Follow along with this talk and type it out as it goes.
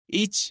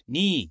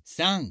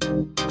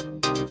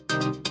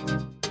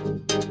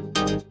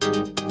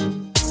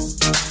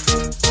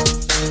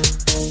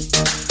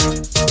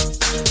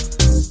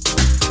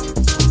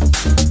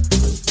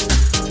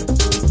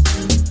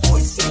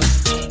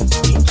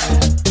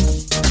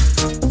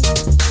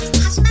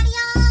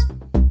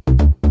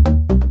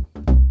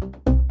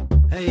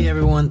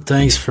everyone,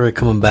 thanks for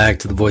coming back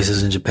to the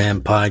Voices in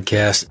Japan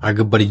podcast. Our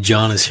good buddy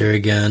John is here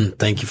again.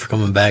 Thank you for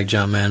coming back,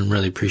 John, man.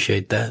 Really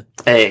appreciate that.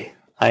 Hey,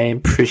 I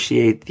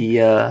appreciate the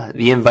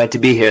invite to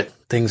be here.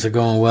 Things are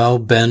going well.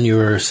 Ben, you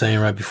were saying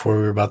right before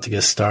we were about to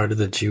get started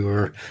that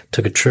you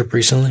took a trip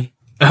recently.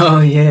 Oh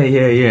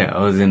yeah.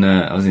 I was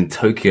in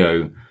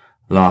Tokyo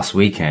last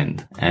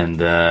weekend, and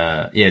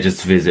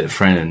just to visit a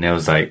friend, and there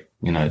was like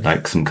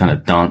some kind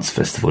of dance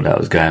festival that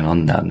was going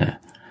on down there.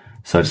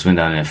 So I just went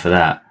down there for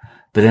that.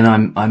 But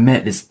then I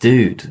met this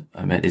dude.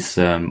 I met this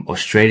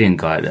Australian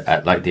guy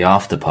at like the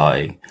after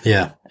party.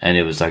 Yeah. And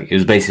it was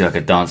basically like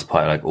a dance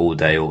party, like all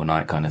day, all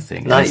night kind of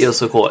thing. Not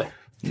Yosakoi.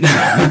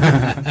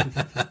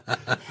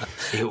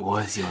 It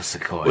was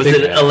Yosakoi. Was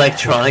it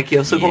electronic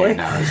Yosakoi?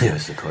 Yeah, no, it was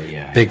Yosakoi,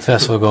 yeah. Big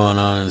festival going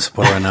on in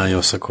Sapporo right now,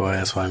 Yosakoi.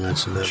 That's why I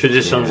mentioned it.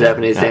 Traditional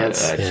Japanese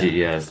dance.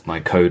 Actually, it's my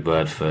code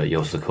word for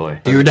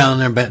Yosakoi. You were down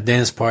there at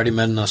dance party,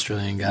 met an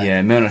Australian guy. Yeah,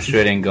 met an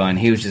Australian guy, and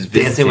he was just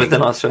visiting. Dancing with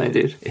an Australian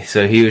dude.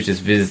 So he was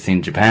just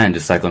visiting Japan,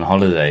 just like on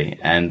holiday,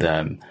 and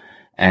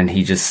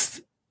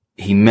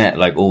he met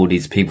like all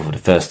these people for the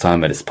first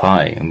time at his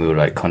party, and we were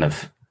like kind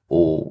of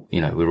all,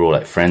 we were all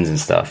like friends and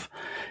stuff.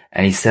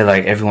 And he said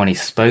like everyone he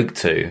spoke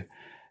to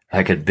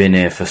like had been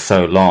here for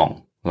so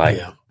long, like,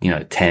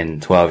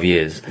 10, 12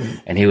 years.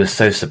 And he was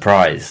so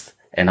surprised.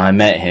 And I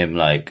met him,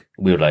 like,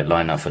 we were like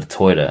lining up for the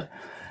toilet.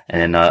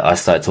 And then I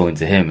started talking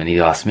to him, and he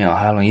asked me,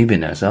 how long you been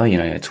there? So,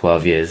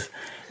 12 years.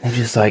 And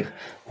he's just like,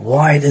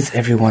 why does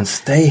everyone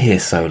stay here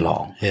so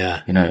long?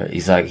 Yeah.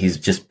 He's like, he's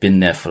just been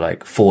there for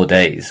like 4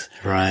 days.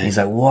 Right. And he's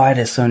like, why are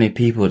there so many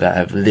people that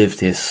have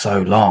lived here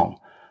so long?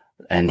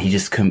 And he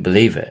just couldn't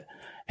believe it.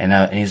 And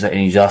he's like,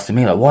 and he's asking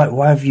me like,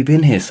 why have you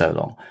been here so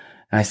long?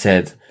 And I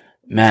said,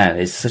 man,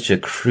 it's such a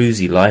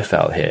cruisy life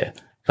out here.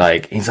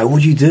 Like, he's like,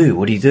 what do you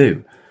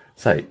do?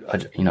 It's like,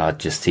 I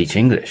just teach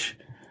English.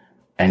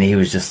 And he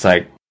was just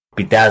like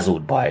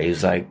bedazzled by it. He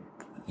was like,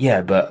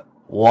 yeah, but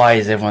why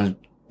is everyone,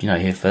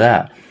 here for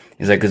that?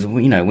 He's like, cause,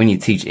 when you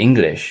teach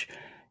English,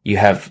 you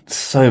have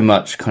so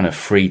much kind of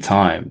free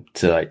time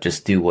to like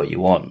just do what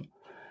you want.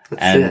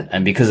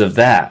 And because of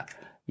that,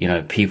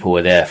 people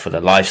are there for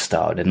the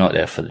lifestyle. They're not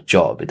there for the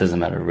job. It doesn't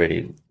matter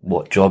really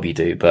what job you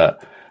do,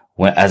 but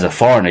as a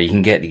foreigner, you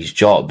can get these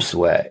jobs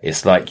where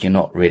it's like you're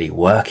not really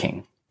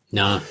working.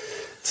 No,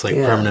 it's like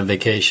permanent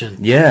vacation.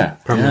 Yeah.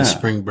 Permanent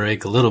spring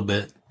break a little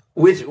bit.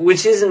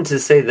 Which isn't to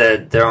say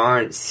that there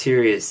aren't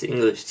serious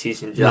English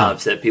teaching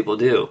jobs that people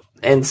do.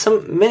 And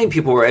many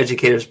people were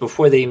educators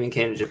before they even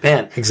came to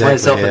Japan. Exactly.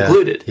 Myself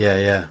included.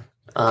 Yeah.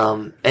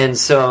 And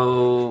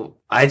so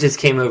I just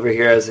came over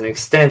here as an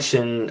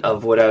extension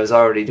of what I was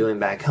already doing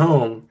back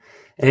home.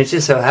 And it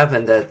just so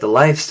happened that the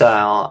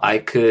lifestyle I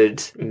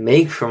could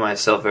make for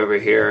myself over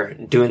here,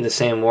 doing the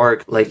same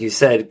work, like you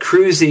said,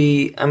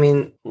 cruisy,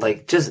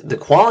 just the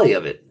quality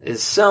of it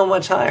is so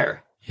much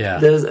higher. Yeah.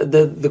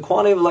 The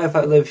quality of life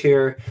I live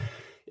here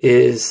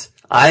is,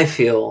 I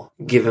feel,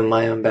 given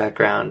my own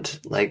background,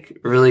 like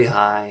really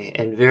high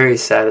and very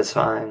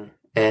satisfying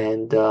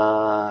and,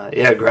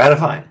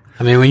 gratifying.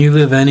 When you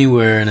live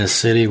anywhere in a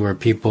city where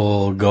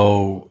people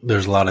go,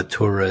 there's a lot of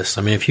tourists.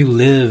 If you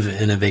live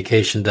in a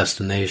vacation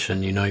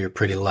destination, you're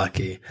pretty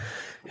lucky.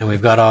 And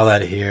we've got all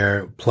that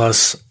here.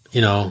 Plus,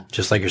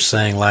 just like you're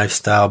saying,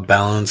 lifestyle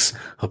balance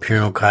up here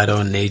in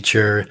Hokkaido,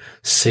 nature,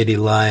 city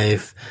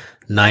life,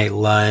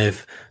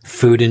 nightlife,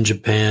 food in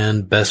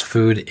Japan, best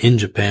food in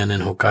Japan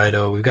in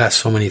Hokkaido. We've got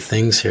so many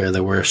things here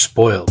that we're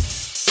spoiled.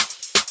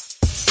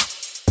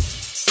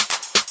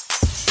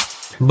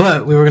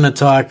 But we were going to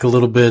talk a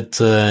little bit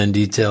in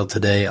detail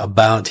today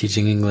about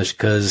teaching English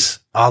because,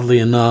 oddly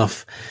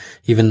enough,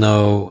 even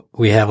though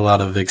we have a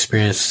lot of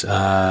experience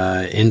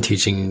in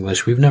teaching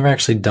English, we've never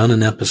actually done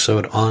an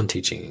episode on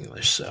teaching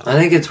English. So I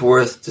think it's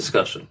worth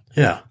discussion.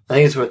 Yeah. I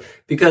think it's worth,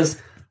 because,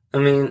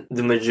 the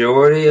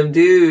majority of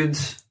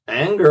dudes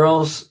and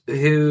girls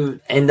who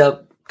end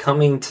up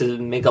coming to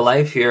make a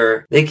life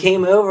here, they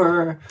came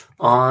over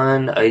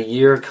on a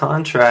year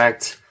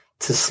contract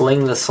to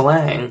sling the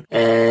slang,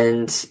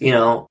 and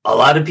a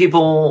lot of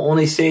people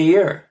only stay a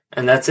year,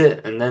 and that's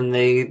it, and then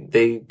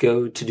they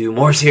go to do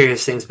more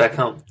serious things back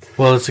home.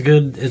 Well, it's a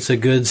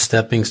good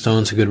stepping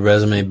stone. It's a good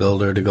resume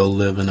builder to go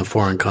live in a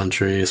foreign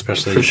country,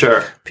 especially for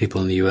sure.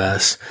 People in the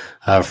U.S.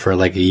 For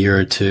like a year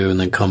or two, and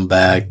then come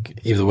back.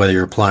 Either whether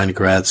you're applying to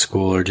grad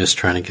school or just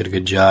trying to get a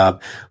good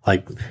job,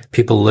 like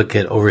people look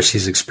at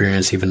overseas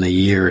experience, even a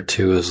year or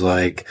two, as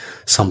like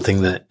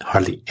something that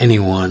hardly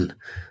anyone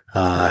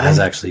has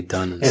actually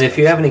done. And if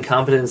you have any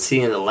competency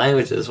in the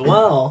language as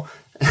well,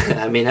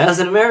 as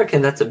an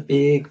American, that's a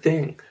big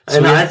thing.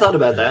 And I thought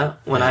about that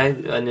when I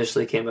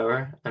initially came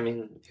over.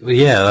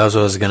 Yeah, that was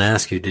what I was going to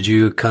ask you. Did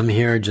you come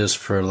here just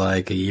for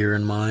like a year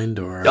in mind,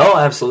 or? Oh,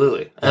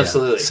 absolutely.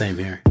 Absolutely. Yeah, same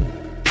here.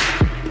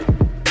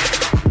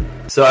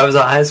 So I was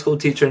a high school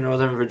teacher in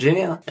Northern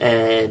Virginia,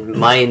 and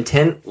my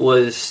intent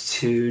was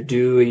to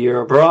do a year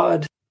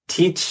abroad,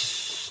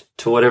 teach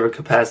to whatever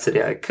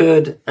capacity I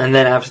could, and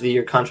then after the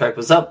year contract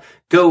was up,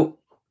 go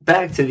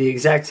back to the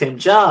exact same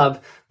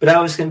job, but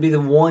I was going to be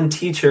the one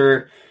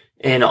teacher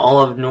in all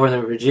of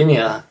Northern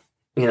Virginia,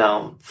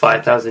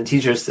 5,000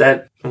 teachers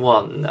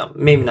no,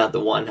 maybe not the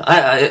one.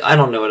 I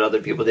don't know what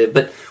other people did,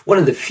 but one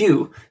of the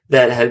few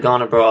that had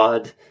gone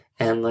abroad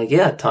and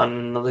taught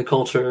another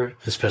culture.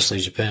 Especially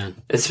Japan.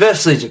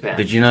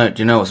 But do you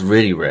know what's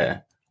really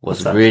rare?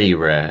 What's really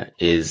rare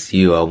is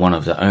you are one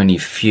of the only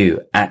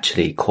few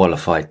actually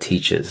qualified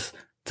teachers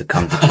to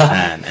come to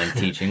Japan and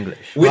teach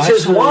English. Which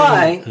is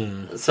why,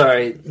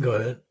 sorry. Go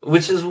ahead.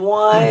 Which is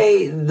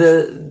why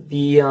the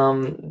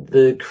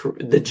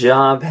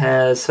job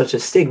has such a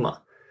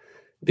stigma.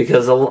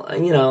 Because,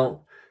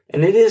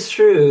 and it is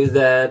true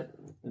that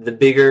the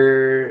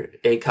bigger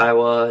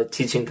Eikaiwa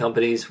teaching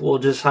companies will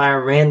just hire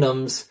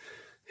randoms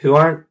who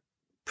aren't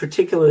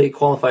particularly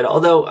qualified.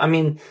 Although,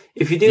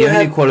 if you do the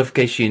only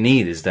qualification you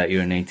need is that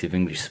you're a native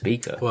English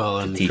speaker. Well,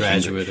 and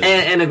graduate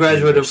and a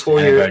graduate of 4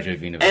 years. And a graduate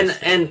of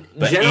university.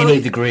 But any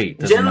degree.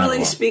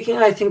 Generally speaking,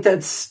 I think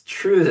that's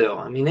true,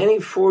 though. Any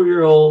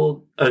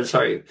 4-year-old, any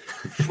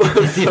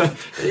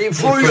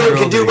 4-year-old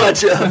can do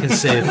much. You can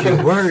say a few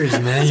words,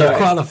 man. You're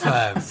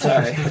qualified.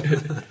 Sorry.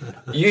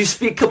 You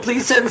speak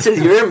complete sentences.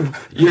 You're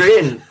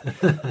in.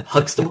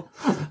 Huxtable.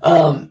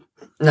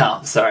 No,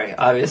 sorry.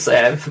 Obviously,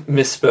 I've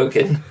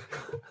misspoken.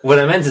 What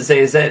I meant to say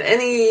is that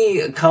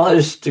any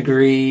college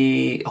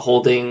degree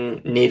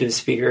holding native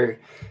speaker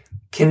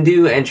can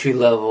do entry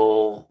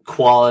level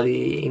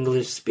quality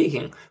English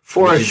speaking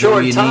for a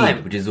short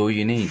time. Which is all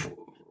you need.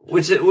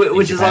 Which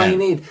is all you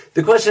need.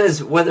 The question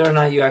is whether or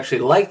not you actually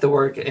like the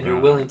work and you're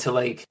willing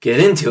to get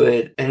into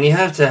it, and you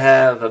have to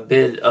have a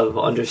bit of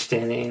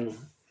understanding.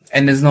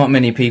 And there's not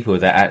many people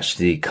that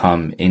actually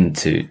come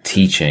into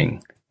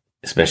teaching,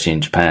 especially in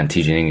Japan,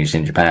 teaching English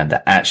in Japan,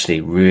 that actually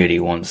really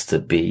wants to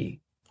be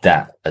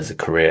that as a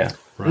career.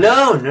 Right.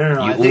 No.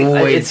 I think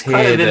it's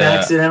kind of an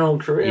accidental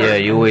career. Yeah,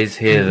 you always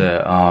hear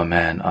the, oh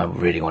man, I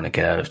really want to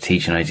get out of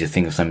teaching. I need to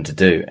think of something to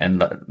do.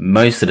 And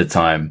most of the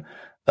time,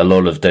 a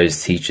lot of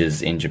those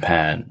teachers in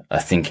Japan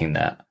are thinking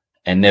that.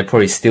 And they're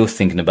probably still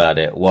thinking about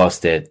it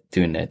whilst they're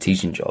doing their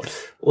teaching jobs.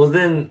 Well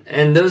then,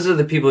 and those are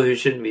the people who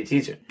shouldn't be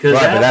teaching. Right,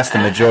 but that's the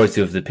majority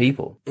of the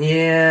people.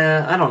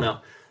 Yeah, I don't know.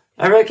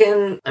 I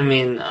reckon,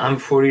 I'm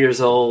 40 years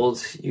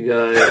old. You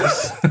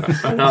guys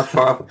are not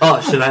far off. Oh,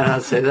 should I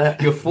not say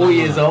that? You're 4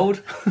 years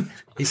old?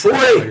 He's 40.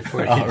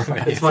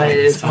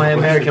 It's my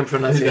American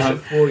pronunciation.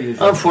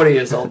 I'm 40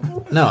 years old.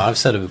 No, I've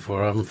said it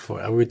before. We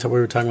were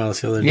talking about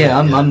this the other day. Yeah,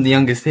 I'm the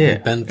youngest here.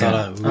 Ben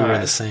thought we were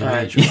the same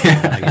age.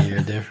 Like a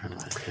year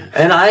different. Yeah.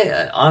 And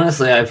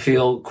I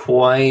feel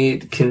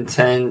quite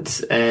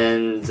content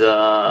and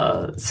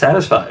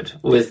satisfied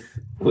with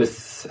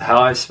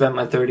how I've spent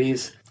my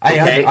 30s.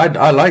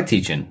 I like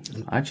teaching.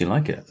 I actually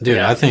like it. Dude,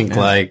 I think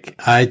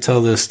I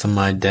tell this to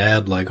my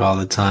dad all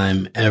the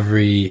time.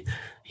 Every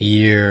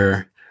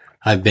year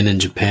I've been in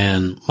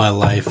Japan, my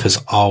life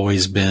has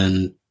always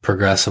been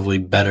progressively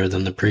better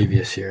than the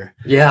previous year.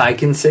 Yeah, I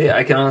can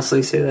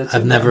honestly say that.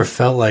 I've never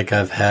felt like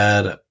I've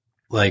had felt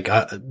like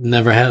I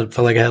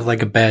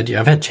had a bad year.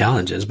 I've had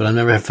challenges, but I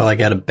never felt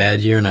like I had a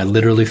bad year, and I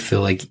literally feel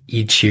like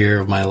each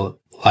year of my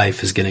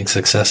life is getting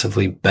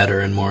successively better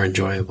and more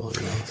enjoyable.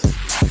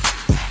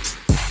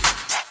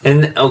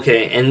 And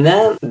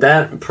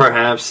that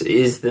perhaps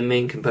is the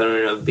main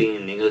component of being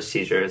an English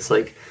teacher. It's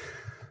I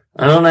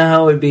don't know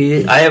how it would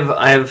be. I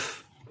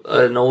have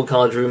an old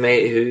college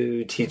roommate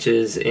who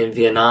teaches in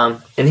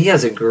Vietnam, and he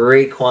has a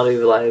great quality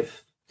of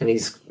life, and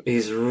he's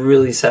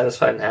really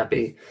satisfied and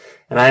happy.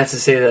 And I have to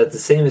say that the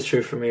same is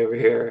true for me over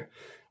here.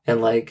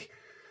 And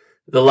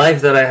the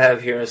life that I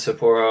have here in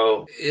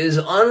Sapporo is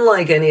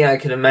unlike any I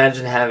could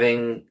imagine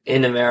having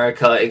in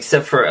America,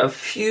 except for a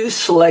few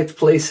select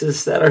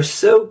places that are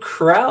so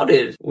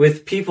crowded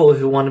with people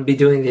who want to be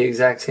doing the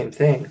exact same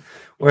thing.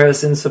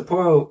 Whereas in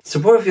Sapporo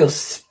feels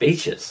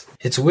spacious.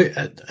 It's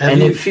weird.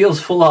 It feels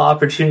full of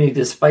opportunity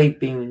despite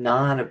being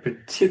not a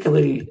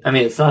particularly...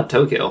 it's not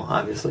Tokyo,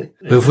 obviously.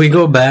 But if we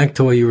go back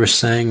to what you were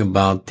saying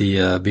about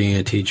the being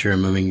a teacher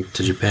and moving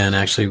to Japan,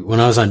 actually, when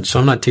I was so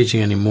I'm not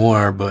teaching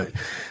anymore, but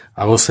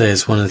I will say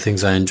it's one of the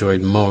things I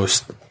enjoyed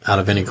most out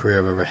of any career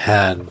I've ever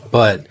had.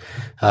 But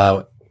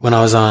when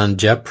I was on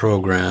JET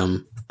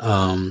program,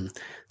 there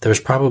was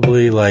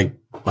probably 12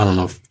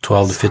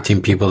 to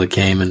 15 people that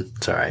came, and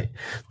it's all right.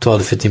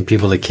 12 to 15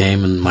 people that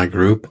came in my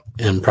group,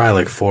 and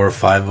probably 4 or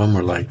 5 of them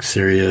were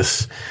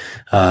serious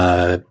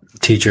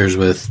teachers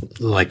with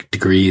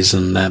degrees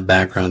and that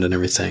background and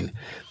everything.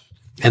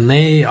 And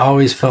they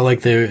always felt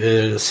like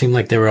it seemed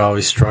like they were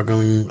always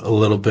struggling a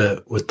little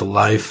bit with the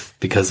life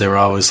because they were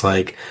always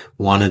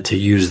wanted to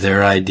use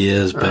their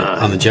ideas. But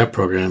on the JET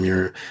program,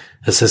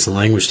 assistant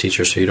language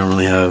teacher, so you don't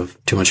really have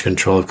too much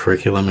control of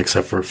curriculum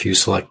except for a few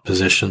select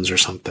positions or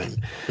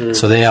something.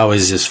 So they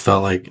always just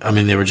felt like, I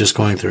mean, they were just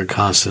going through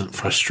constant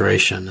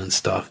frustration and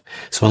stuff.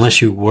 So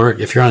unless you work,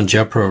 if you're on a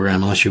JET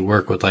program, unless you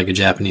work with like a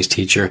Japanese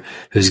teacher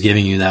who's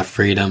giving you that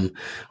freedom,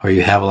 or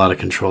you have a lot of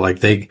control,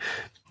 like they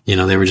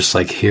were just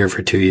like here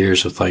for 2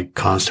 years with like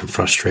constant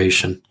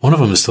frustration. One of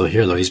them is still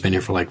here though. He's been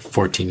here for like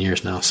 14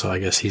 years now, so I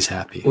guess he's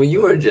happy. Well,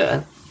 you were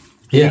JET.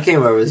 Yeah. You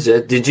came over as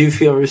JET. Did you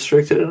feel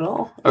restricted at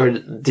all? Or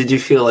did you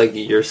feel like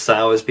your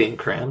style was being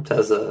cramped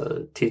as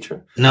a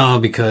teacher? No,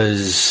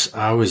 because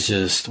I was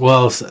just,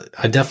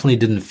 I definitely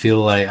didn't feel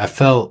like, I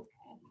felt,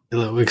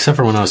 except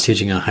for when I was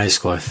teaching in high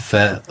school, I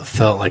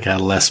felt like I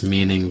had less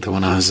meaning than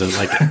when I was at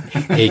like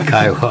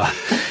Eikaiwa.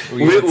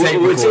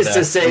 Which is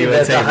to say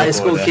that the high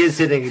school kids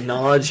didn't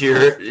acknowledge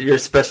your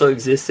special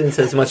existence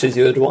as much as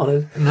you had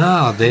wanted?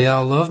 No, they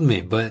all loved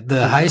me, but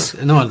the high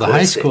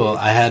school,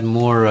 I had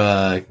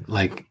more,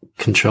 like,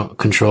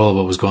 control of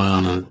what was going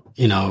on,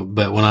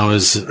 but when I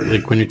was,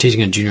 like, when you're teaching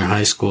in junior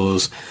high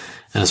schools,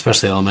 and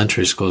especially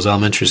elementary schools,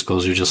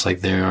 you're just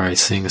like there, all right,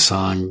 sing a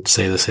song,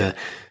 say this, say that.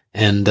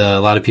 And a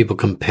lot of people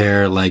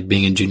compare like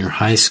being in junior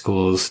high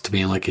schools to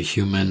being like a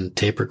human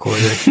tape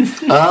recorder.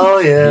 Oh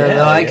yeah,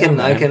 no, I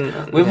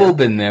can. We've all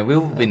been there. We've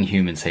all been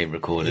human tape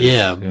recorders.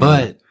 Yeah,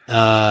 but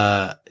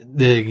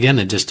again,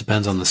 it just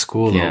depends on the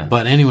school. Though.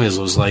 But anyways,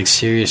 it was like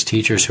serious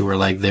teachers who were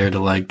like there to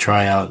like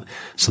try out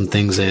some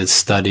things they had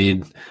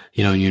studied,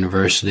 in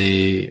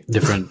university,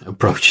 different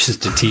approaches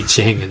to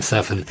teaching and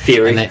stuff, and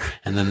theory.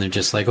 And then they're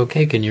just like,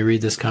 okay, can you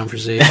read this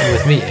conversation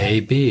with me?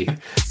 A, B.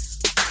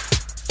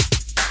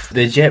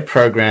 The JET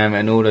program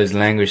and all those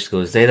language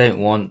schools, they don't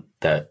want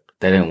that.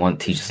 They don't want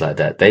teachers like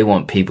that. They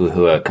want people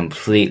who are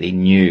completely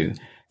new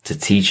to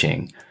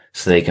teaching,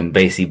 so they can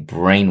basically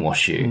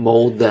brainwash you.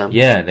 Mold them.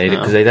 Yeah,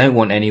 because they don't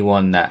want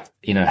anyone that,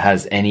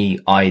 has any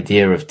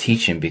idea of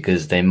teaching,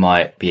 because they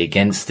might be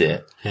against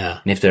it. Yeah.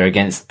 And if they're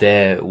against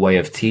their way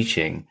of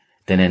teaching,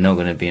 then they're not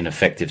going to be an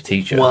effective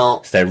teacher.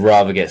 Well, so they'd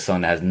rather get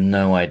someone that has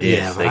no idea.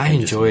 Yeah, so but I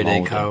enjoyed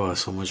Eikaiwa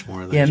so much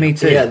more than me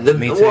too. Yeah,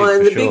 me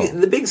too,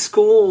 the big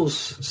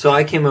schools. So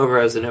I came over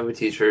as a Nova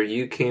teacher.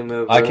 You came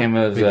over. I came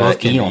over. We both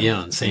came Eon.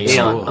 Eon, same Eon,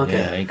 school.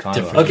 okay.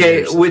 Yeah,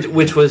 okay,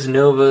 which was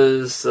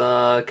Nova's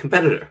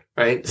competitor,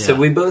 right? Yeah. So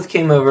we both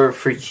came over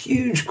for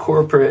huge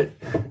corporate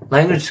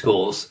language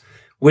schools,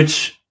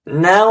 which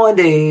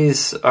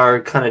nowadays are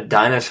kind of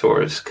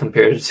dinosaurs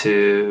compared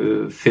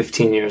to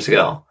 15 years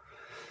ago.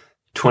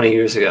 20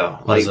 years ago.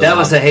 Like, that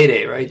was the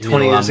heyday, right?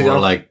 20 years ago. More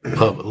like,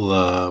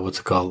 what's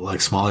it called? Like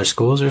smaller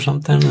schools or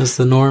something is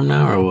the norm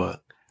now, or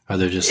what? Are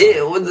there just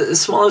with the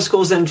smaller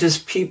schools and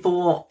just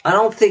people? I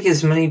don't think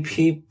as many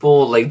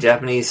people, like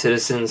Japanese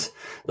citizens,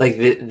 like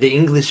the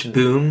English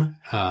boom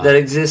that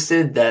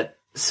existed, that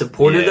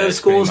supported those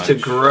schools to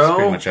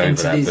grow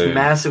into these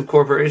massive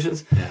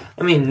corporations. Yeah.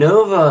 I mean,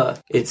 Nova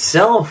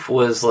itself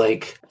was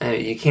like,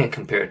 you can't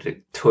compare it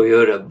to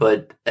Toyota,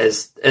 but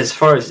as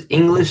far as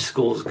English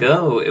schools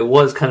go, it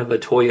was kind of a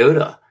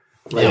Toyota.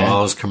 Like,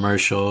 all those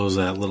commercials,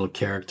 that little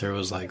character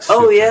was like,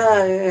 oh super.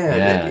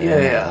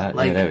 yeah.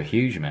 Like, they were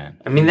huge, man.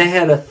 I mean, they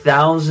had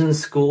 1,000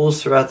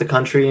 schools throughout the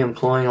country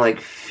employing like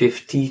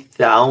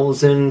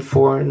 50,000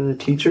 foreign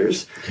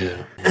teachers.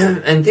 Yeah.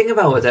 And think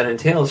about what that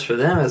entails for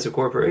them as a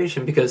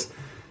corporation, because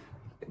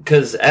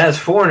as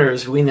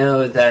foreigners, we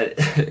know that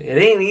it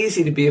ain't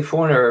easy to be a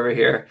foreigner over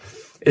here,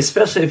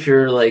 especially if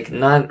you're like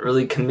not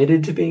really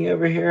committed to being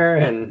over here,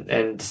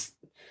 and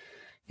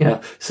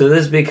so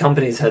those big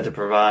companies had to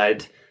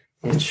provide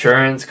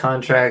insurance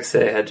contracts,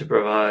 they had to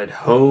provide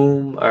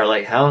home or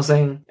like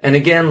housing. And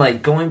again,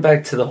 like going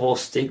back to the whole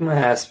stigma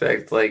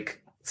aspect,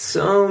 like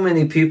so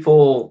many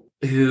people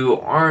who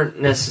aren't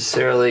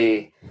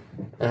necessarily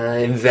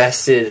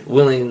invested,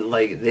 willing,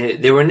 like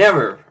they were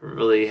never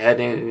really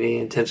had any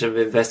intention of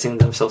investing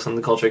themselves in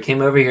the culture,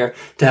 came over here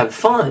to have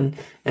fun,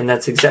 and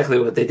that's exactly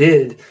what they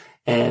did.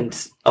 And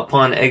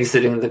upon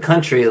exiting the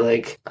country,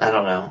 like, I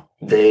don't know,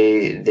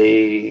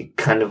 they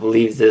kind of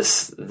leave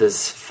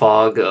this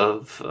fog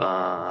of,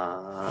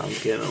 I'm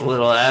getting a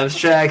little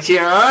abstract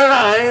here,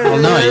 alright.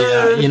 Well,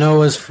 no, you know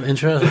what's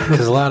interesting?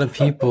 Because a lot of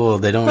people,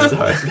 they don't.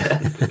 Sorry,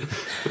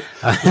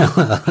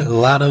 a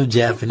lot of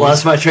Japanese.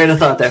 lost my train of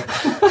thought there.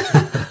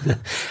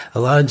 A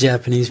lot of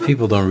Japanese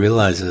people don't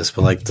realize this,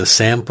 but like the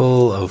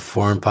sample of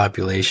foreign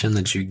population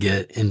that you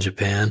get in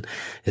Japan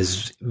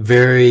is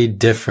very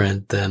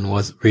different than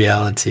what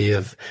reality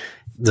of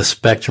the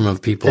spectrum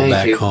of people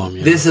back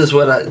home. This is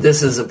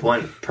this is a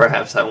point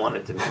perhaps I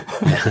wanted to make.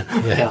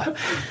 Yeah.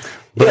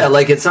 Yeah,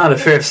 like it's not a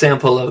fair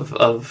sample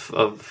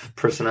of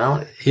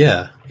personality.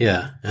 Yeah.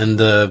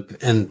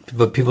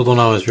 But people don't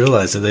always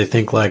realize that. They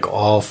think like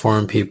all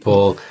foreign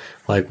people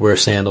like wear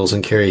sandals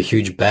and carry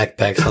huge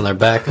backpacks on their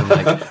back and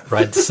like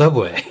ride the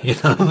subway,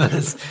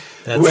 that's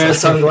wear like,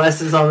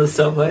 sunglasses on the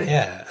subway.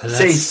 Yeah.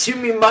 Say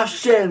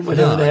sumimasen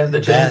whenever they have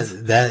the chance.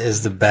 That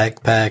is the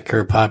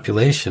backpacker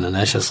population, and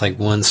that's just like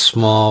one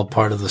small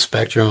part of the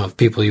spectrum of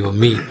people you will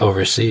meet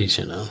overseas,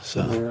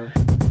 so. Yeah.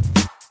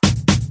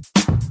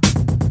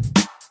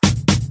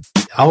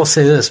 I will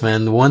say this,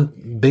 man.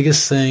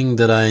 biggest thing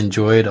that I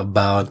enjoyed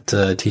about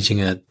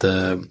teaching at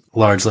the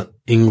large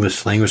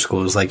English language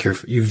school is like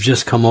you've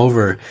just come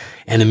over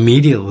and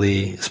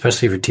immediately,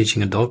 especially if you're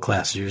teaching adult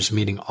classes, you're just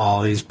meeting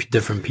all these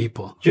different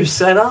people. You're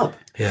set up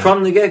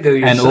from the get go.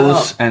 You're set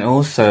up. And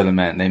also,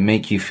 man, they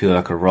make you feel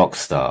like a rock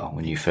star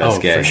when you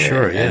first get here.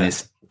 Sure, yeah. And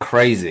it's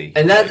crazy.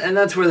 And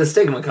that's where the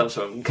stigma comes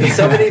from. Because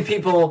so many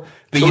people,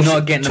 but you're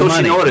not getting the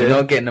money. You're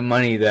not getting the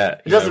money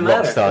that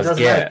rock stars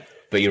get.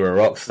 But you're a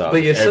rock star.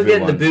 But you're still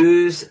getting the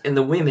booze and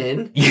the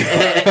women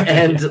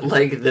and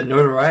like the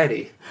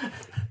notoriety.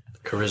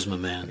 Charisma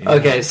man.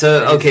 Okay,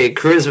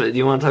 charisma. Do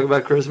you want to talk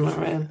about charisma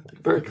man,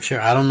 Burke? Sure.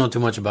 I don't know too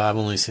much about it. I've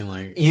only seen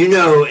like... You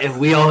know, and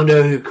we all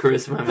know who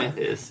Charisma Man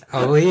is.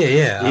 Oh,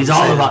 yeah. He's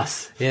all of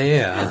us.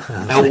 Yeah.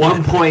 At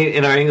one point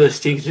in our English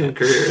teaching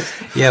careers.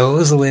 Yeah, what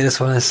was the latest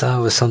one I saw?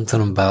 It was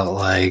something about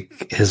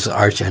like his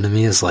arch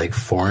enemy is like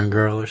foreign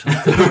girl or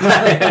something.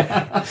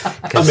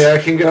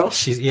 American girl?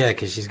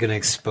 Because she's going to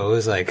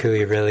expose like who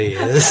he really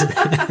is. No,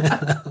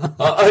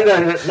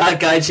 not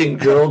Gaijin,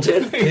 Girl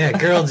Jin. Yeah,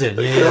 Girl Jin.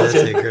 Yeah, that's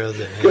it, Girl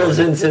Jin. Girl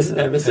Jin's his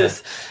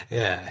nemesis.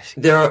 Yeah.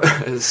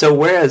 So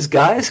whereas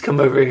guys come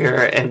over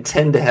here and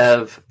tend to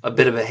have a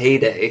bit of a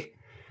heyday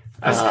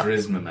as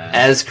charisma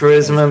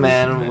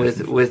man,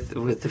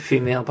 with the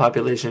female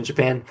population in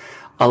Japan,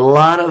 a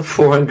lot of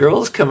foreign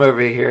girls come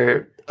over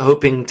here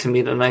hoping to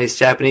meet a nice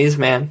Japanese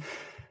man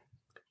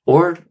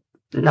or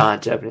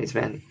not Japanese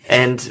man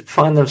and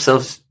find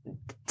themselves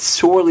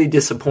sorely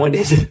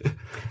disappointed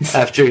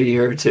after a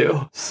year or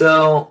two.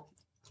 So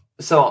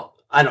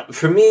I don't.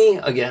 For me,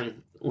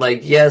 again,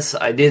 like yes,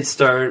 I did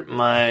start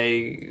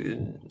my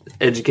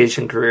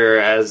education career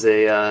as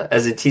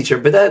a teacher,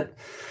 but that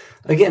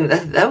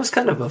was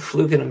kind of a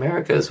fluke in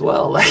America as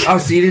well. Like,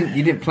 so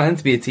you didn't plan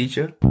to be a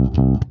teacher?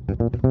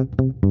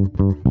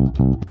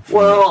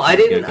 Well, I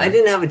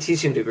didn't have a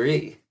teaching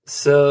degree.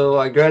 So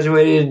I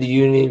graduated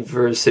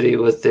university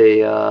with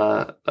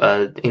a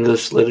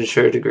English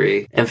literature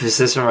degree,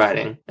 emphasis in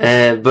writing.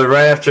 But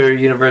right after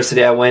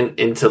university, I went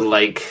into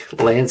like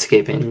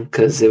landscaping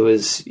because it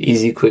was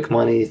easy, quick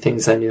money,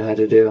 things I knew how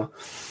to do.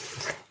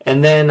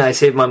 And then I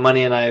saved my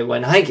money and I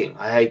went hiking.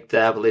 I hiked the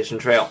Appalachian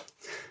Trail.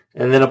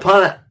 And then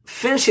upon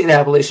finishing the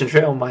Appalachian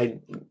Trail, my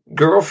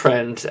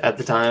girlfriend at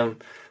the time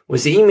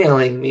was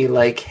emailing me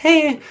like,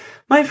 "Hey,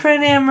 my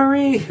friend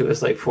Anne-Marie," who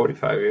was like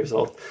 45 years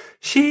old,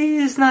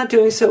 "she's not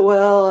doing so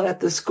well at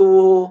the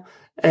school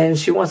and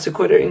she wants to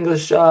quit her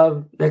English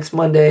job next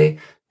Monday.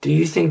 Do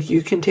you think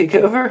you can take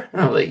over?"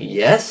 And I'm like,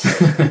 "Yes,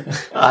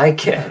 I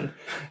can."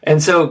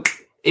 And so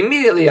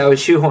immediately I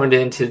was shoehorned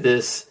into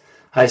this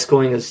high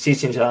school English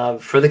teaching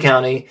job for the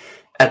county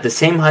at the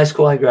same high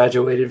school I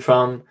graduated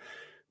from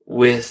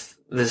with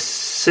the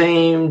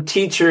same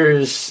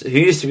teachers who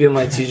used to be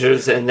my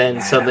teachers, and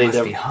then suddenly that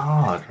must be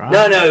hard, right?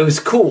 No, it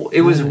was cool.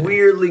 It was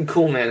weirdly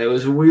cool, man. It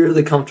was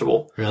weirdly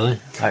comfortable. Really?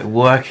 Like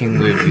working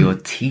with your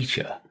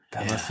teacher.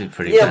 That must be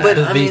pretty bad. But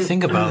I mean, you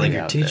think about it, like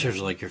your teachers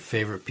are like your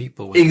favorite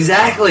people.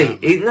 Exactly.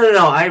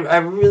 No. I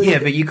really... Yeah,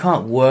 but you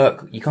can't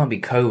be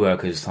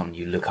co-workers with someone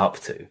you look up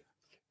to.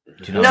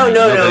 Do you know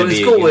No, it was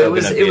cool.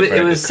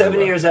 It was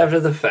 7 years after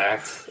the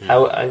fact.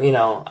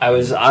 I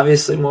was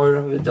obviously more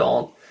of an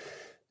adult.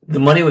 The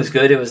money was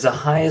good. It was the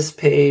highest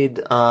paid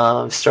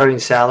starting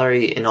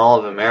salary in all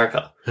of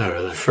America. Oh,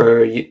 really?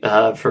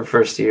 For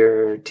first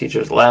year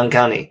teachers. Loudoun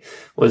County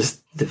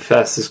was the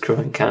fastest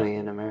growing county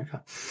in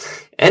America.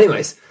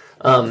 Anyways,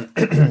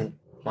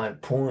 my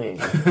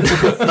point.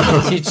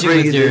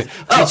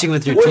 Teaching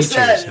with your teachers.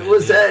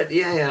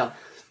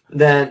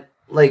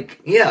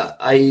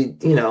 I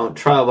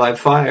trial by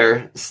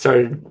fire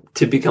started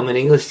to become an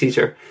English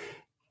teacher.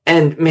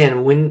 And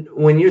man,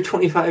 when you're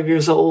 25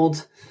 years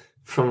old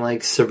from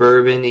like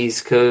suburban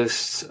East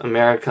Coast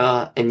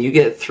America and you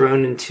get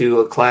thrown into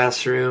a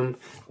classroom,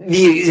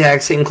 the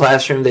exact same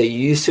classroom that you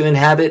used to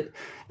inhabit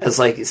as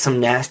like some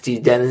nasty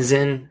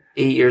denizen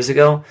 8 years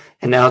ago,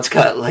 and now it's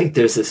got like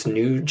there's this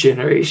new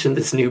generation,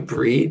 this new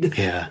breed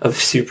of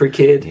super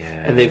kid,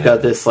 and they've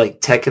got this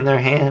like tech in their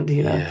hand.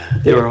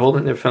 They were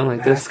holding their phone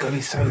like this. That's gonna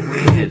be so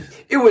weird.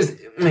 It was,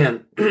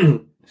 man,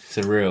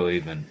 surreal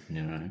even.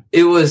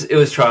 It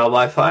was trial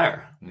by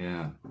fire.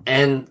 Yeah,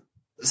 and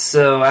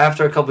so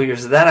after a couple of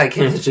years of that, I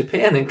came to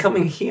Japan, and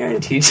coming here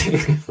and teaching,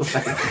 I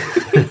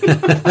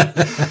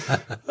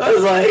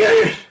was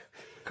like.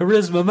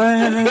 Charisma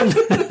man.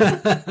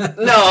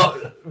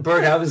 No,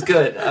 Bert, I was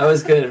good,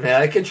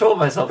 man. I controlled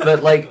myself,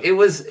 but like it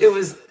was.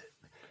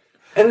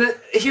 And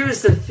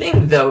here's the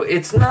thing, though.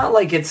 It's not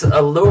like it's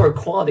a lower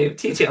quality of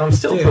teaching. I'm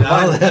still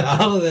providing.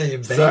 All that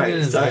you're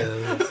banging. Sorry.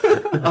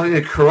 I'm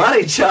gonna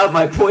karate chop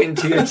my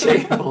point into your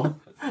table.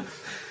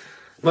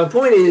 My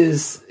point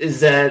is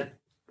that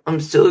I'm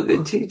still a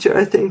good teacher,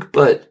 I think,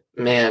 but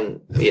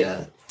man,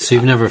 yeah. So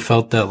you've never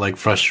felt that like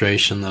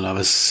frustration that I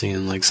was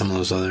seeing like some of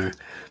those other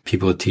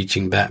people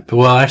teaching back.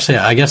 Well, actually,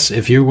 I guess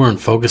if you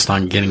weren't focused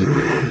on getting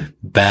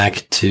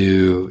back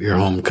to your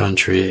home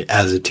country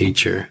as a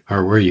teacher,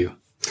 or were you?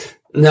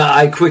 No,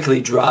 I quickly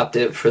dropped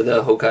it for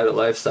the Hokkaido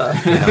lifestyle.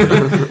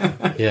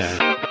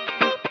 Yeah.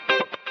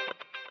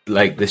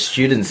 like the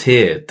students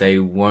here, they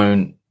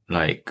won't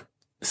like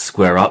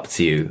square up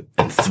to you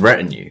and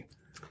threaten you.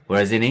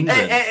 Whereas in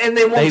England, and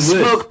they won't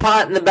smoke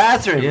pot in the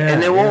bathroom,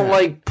 and they won't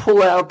like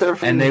pull out their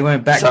food. And they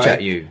won't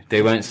backchat you.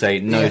 They won't say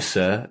no,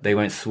 sir. They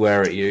won't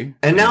swear at you.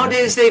 And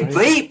nowadays they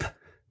vape.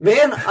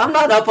 Man, I'm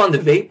not up on the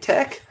vape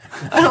tech.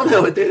 I don't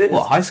know what that is.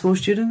 What, high school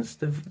students?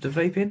 The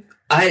vaping?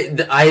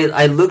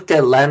 I looked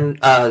at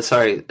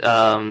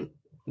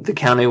the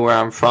county where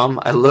I'm from.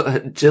 I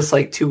looked just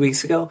like 2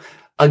 weeks ago.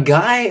 A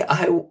guy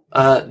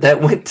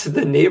that went to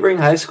the neighboring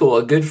high school,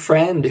 a good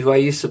friend who I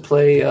used to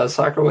play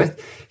soccer with,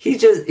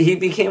 he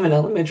became an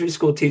elementary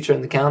school teacher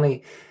in the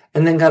county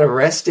and then got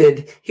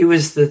arrested. He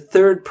was the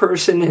third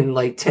person in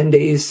like 10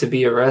 days to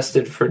be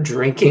arrested for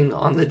drinking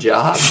on the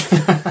job.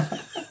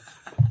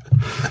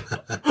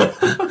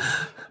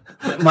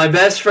 My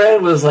best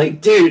friend was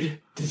like, dude,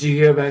 did you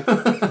hear about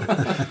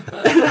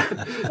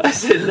I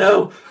said,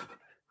 no.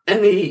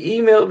 And he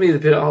emailed me the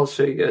picture. I'll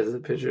show you guys the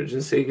picture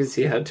just so you can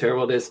see how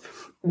terrible it is.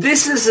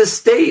 This is a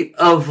state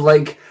of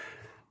like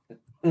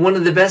one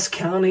of the best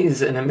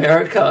counties in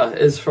America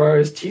as far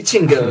as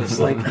teaching goes.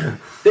 Like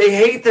they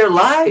hate their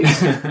lives.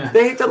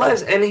 They hate their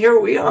lives. And here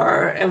we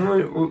are, and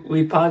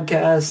we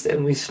podcast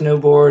and we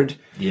snowboard.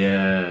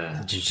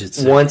 Yeah.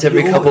 Jiu-jitsu. Once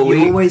every couple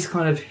weeks. You always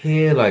kind of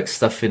hear like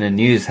stuff in the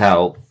news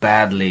how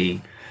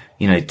badly,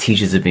 you know,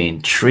 teachers are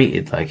being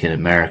treated, like in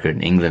America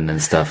and England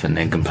and stuff, and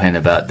then complain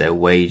about their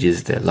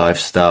wages, their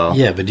lifestyle.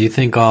 Yeah, but do you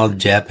think all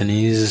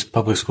Japanese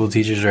public school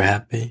teachers are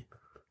happy?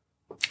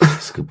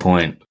 That's a good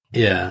point.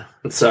 Yeah.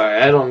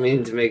 Sorry, I don't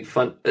mean to make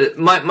fun.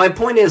 My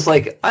point is,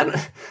 like,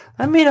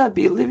 I may not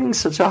be living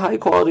such a high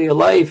quality of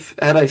life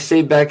had I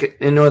stayed back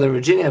in Northern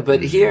Virginia,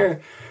 but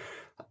here,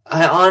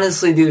 I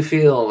honestly do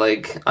feel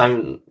like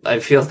I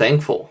feel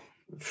thankful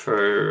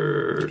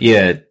for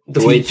the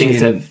way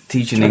things have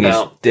teaching turned English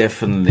out.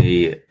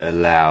 definitely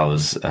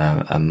allows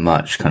a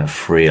much kind of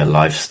freer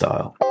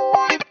lifestyle.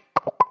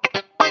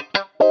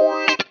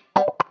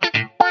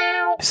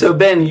 So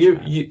Ben,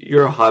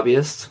 you're a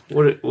hobbyist.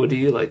 What do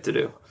you like to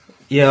do?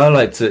 Yeah, I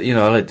like to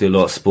do a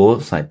lot of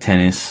sports like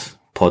tennis,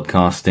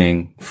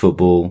 podcasting,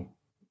 football,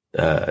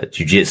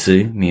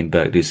 jiu-jitsu. Me and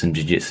Burke do some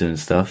jiu-jitsu and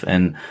stuff,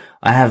 and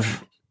I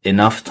have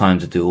enough time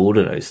to do all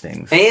of those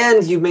things.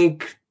 And you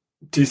make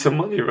decent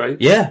money, right?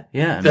 Yeah.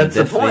 That's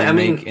the point. I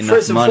mean, enough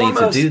first and money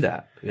foremost, to do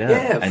that.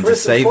 Yeah, and to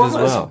first save as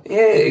foremost, well.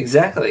 Yeah,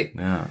 exactly.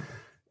 Yeah,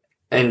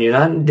 And you're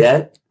not in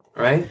debt,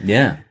 right?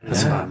 yeah.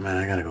 That's why, man,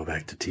 I gotta go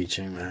back to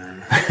teaching,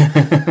 man.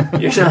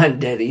 You're not in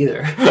debt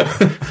either.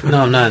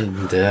 No, I'm not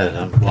in debt.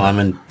 I'm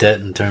in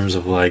debt in terms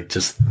of like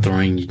just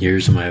throwing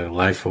years of my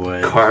life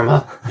away.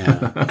 Karma.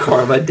 Yeah.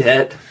 Karma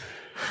debt.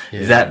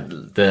 Is that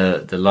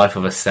the life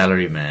of a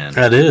salary man?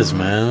 That is,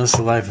 man. That's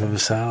the life of a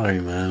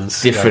salary, man.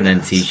 It's Different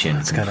than teaching.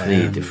 It's gotta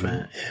Completely end,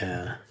 different. man.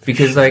 Yeah.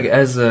 Because like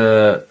as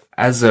a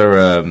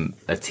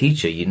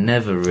teacher, you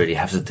never really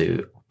have to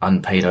do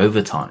unpaid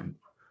overtime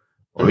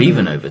or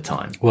even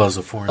overtime. Well, as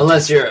a foreign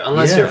Unless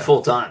you're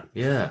full time.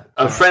 Yeah.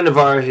 A friend of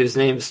ours whose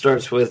name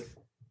starts with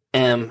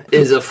M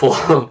is a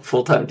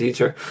full time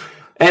teacher.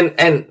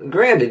 And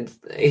granted,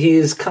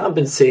 he's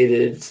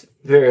compensated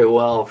very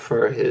well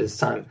for his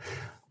time.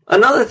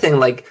 Another thing,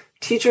 like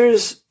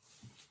teachers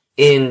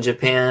in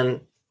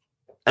Japan,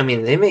 I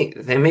mean, they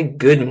make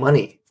good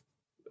money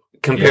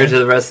compared to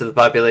the rest of the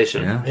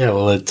population. Yeah. Yeah,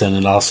 well, it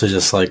also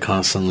just like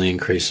constantly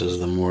increases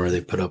the more they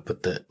put up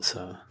with it.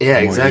 So Yeah,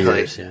 more exactly.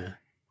 years, yeah.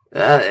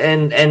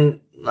 And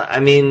I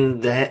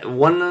mean,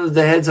 one of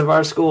the heads of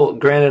our school,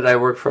 granted, I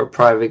work for a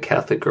private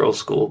Catholic girls'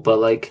 school, but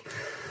like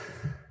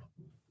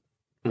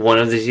one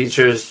of the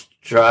teachers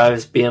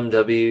drives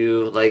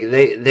BMW. Like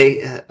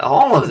they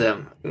all of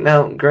them.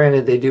 Now,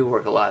 granted, they do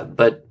work a lot,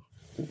 but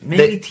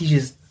Maybe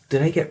teachers, do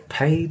they get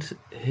paid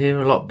here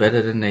a lot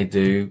better than they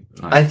do?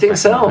 Like, I think back in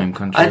so. their home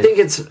country? I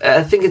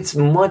think it's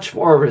much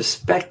more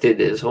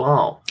respected as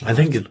well. I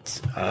think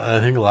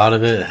a lot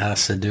of it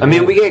has to do. I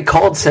mean, we get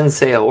called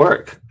sensei at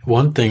work.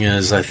 One thing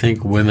is, I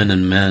think women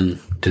and men,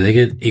 do they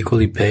get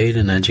equally paid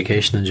in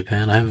education in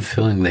Japan? I have a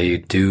feeling they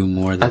do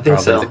more I than think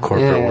probably so. the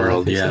corporate Yeah, I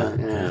world. think Yeah, so,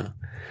 yeah.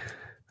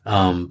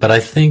 But I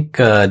think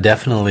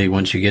definitely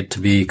once you get to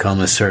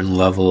become a certain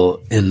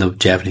level in the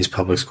Japanese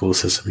public school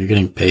system, you're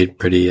getting paid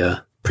pretty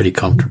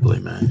comfortably,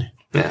 man.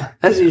 Yeah,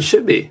 as you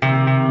should be.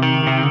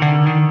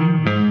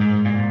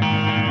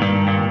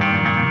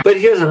 But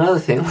here's another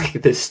thing,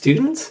 like the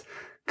students,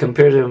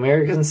 compared to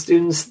American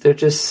students, they're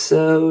just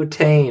so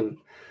tame.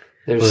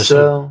 They're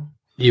so...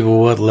 Even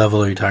what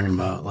level are you talking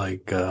about?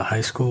 Like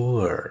high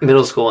school or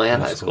Middle school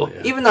and high Middle school.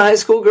 school, yeah. Even the high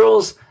school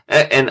girls,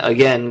 and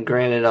again,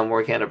 granted, I'm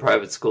working at a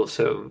private school,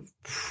 so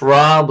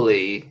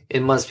probably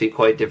it must be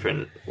quite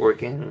different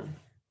working.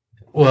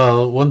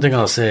 Well, one thing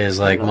I'll say is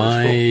like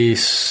Another my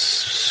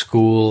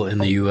school in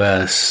the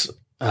U.S.,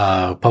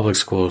 public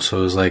school, so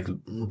it was like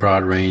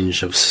broad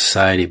range of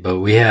society, but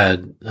we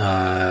had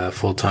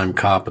full-time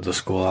cop at the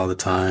school all the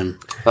time.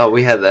 Oh,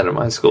 we had that at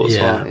my school as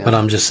well. Yeah. But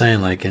I'm just saying,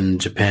 like in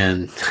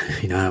Japan,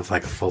 you don't have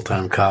like a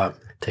full-time cop.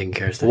 taking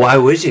care of stuff. Why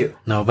would you?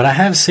 No, but I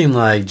have seen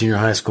like junior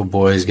high school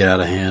boys get out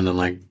of hand and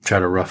like try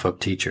to rough up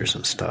teachers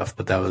and stuff.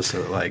 But that was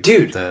like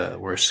Dude, the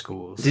worst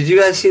schools. Did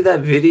you guys see that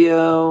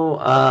video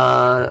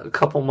a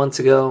couple months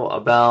ago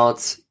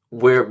about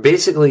where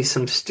basically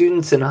some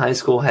students in high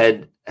school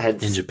had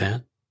In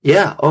Japan?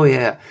 Yeah. Oh,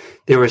 yeah.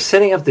 They were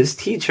setting up this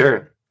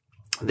teacher.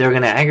 They were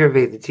going to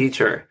aggravate the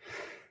teacher.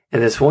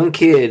 And this one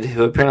kid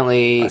who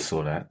apparently I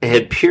saw that.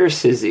 had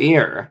pierced his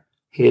ear.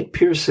 He had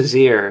pierced his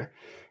ear,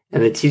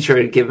 and the teacher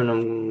had given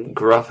him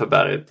gruff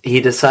about it.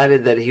 He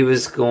decided that he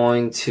was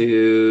going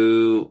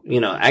to,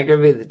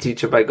 aggravate the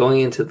teacher by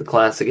going into the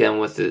class again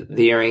with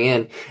the earring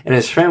in, and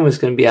his friend was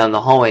going to be out in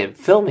the hallway and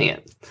filming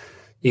it.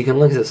 You can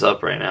look this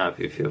up right now if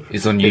you feel.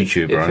 It's on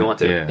YouTube, if right? you want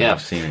to. Yeah,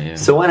 I've seen it. Yeah.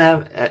 So what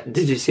happened?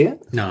 Did you see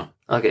it? No.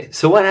 Okay.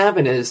 So what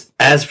happened is,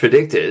 as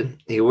predicted,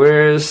 he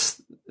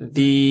wears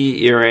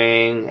the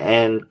earring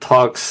and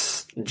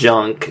talks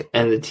junk,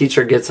 and the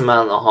teacher gets him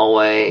out in the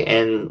hallway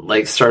and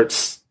like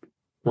starts.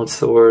 What's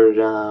the word?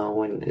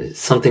 When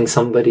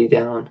somebody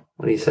down.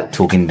 What do you say?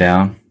 Talking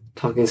down.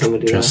 Talking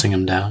somebody Dressing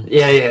him down.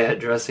 Yeah,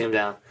 dressing him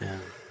down. Yeah.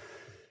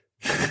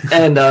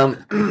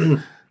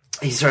 And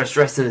he starts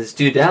dressing this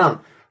dude down.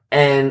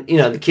 And,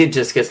 the kid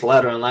just gets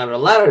louder and louder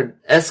and louder,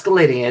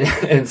 escalating it.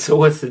 And so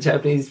what's the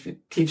Japanese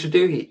teacher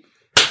do?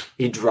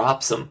 He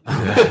drops him.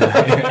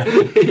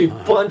 He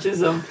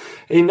punches him.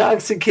 He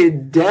knocks the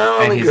kid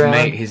down on the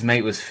ground. His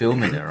mate was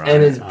filming it, right?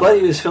 And his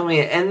buddy was filming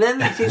it. And then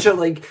the teacher,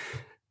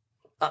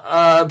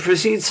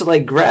 proceeds to,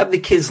 grab the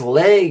kid's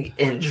leg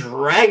and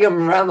drag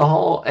him around the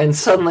hall. And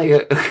suddenly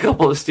a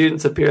couple of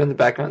students appear in the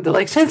background. They're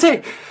like,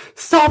 Sensei,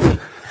 stop!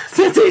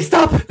 Sensei,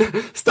 stop!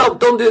 Stop,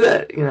 don't do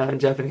that! In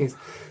Japanese.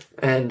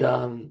 And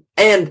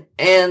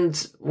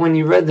when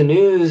you read the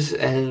news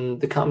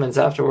and the comments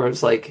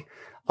afterwards,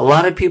 a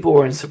lot of people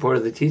were in support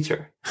of the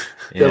teacher.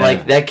 They're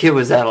like, that kid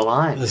was out of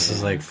line. This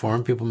is like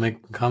foreign people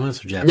making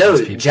comments or Japanese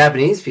people? No,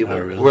 Japanese people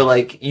were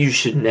like, you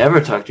should never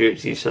talk to your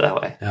teacher that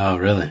way. Oh,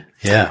 really?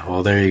 Yeah,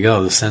 well, there you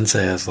go. The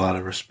sensei has a lot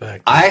of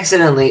respect. I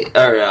actually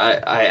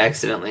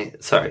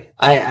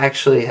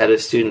had a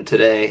student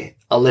today.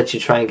 I'll let you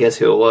try and guess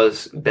who it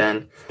was,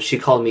 Ben. She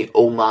called me,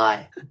 oh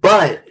my.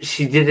 But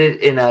she did it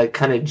in a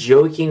kind of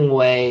joking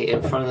way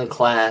in front of the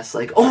class,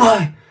 like, oh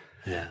my!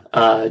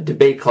 Yeah.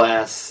 Debate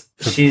class.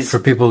 For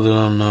people who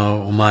don't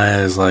know,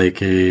 Omaya is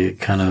like a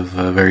kind of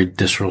a very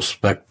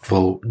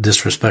disrespectful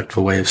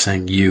way of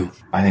saying you.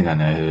 I think I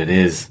know who it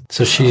is.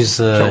 So she's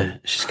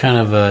kind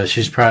of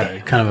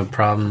a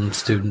problem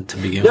student to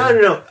begin with.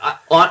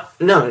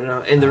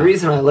 No. And the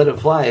reason I let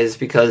it fly is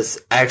because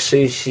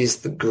actually she's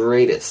the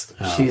greatest.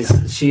 She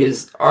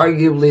is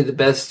arguably the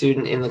best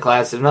student in the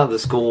class, if not the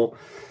school.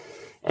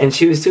 And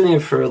she was doing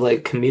it for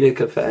comedic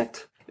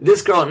effect.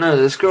 This girl,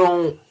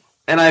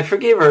 and I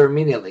forgave her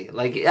immediately.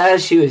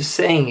 As she was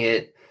saying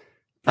it,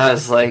 I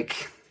was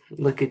like,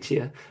 look at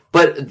you.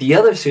 But the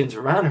other students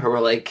around her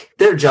were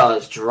their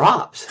jaws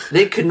dropped.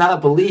 They could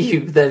not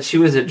believe that she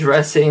was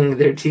addressing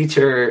their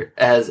teacher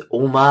as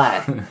oh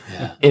my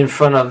in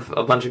front of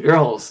a bunch of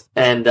girls.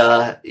 And,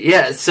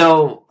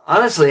 so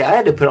honestly, I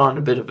had to put on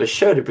a bit of a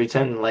show to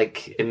pretend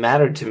it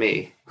mattered to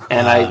me.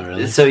 And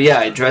really?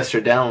 I dressed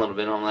her down a little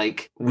bit. I'm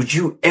like, would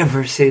you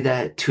ever say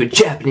that to a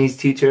Japanese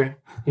teacher?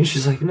 And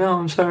she's like, no,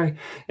 I'm sorry.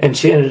 And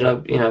she ended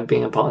up,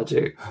 being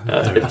apologetic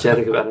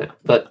about it.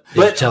 But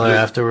tell her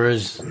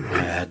afterwards, I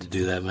had to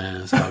do that,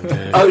 man. It's all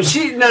good. Oh,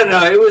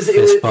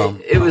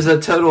 it was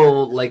a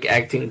total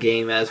acting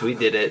game as we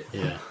did it.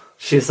 Yeah.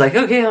 She's like,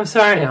 okay, I'm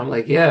sorry. And I'm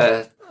like,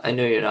 yeah, I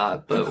know you're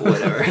not, but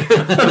whatever.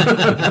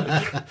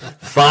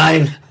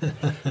 Fine.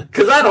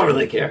 Because I don't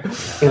really care,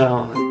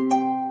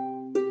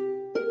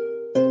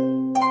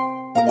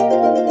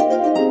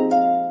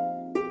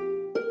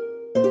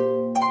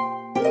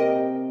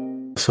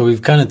 So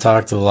we've kind of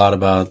talked a lot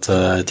about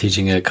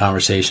teaching at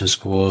conversation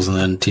schools and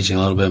then teaching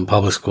a little bit in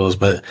public schools,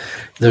 but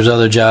there's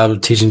other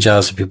teaching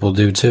jobs that people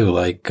do too.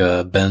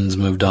 Ben's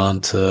moved on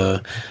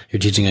to you're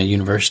teaching at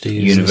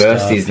universities.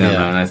 Universities now,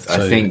 man. I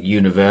think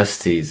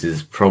universities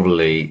is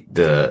probably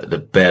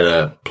the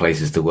better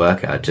places to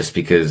work at, just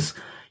because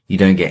you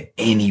don't get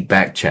any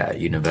back chat at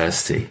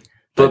university.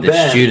 But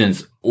the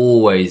students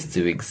always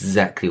do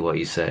exactly what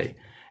you say,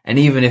 and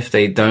even if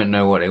they don't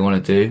know what they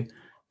want to do,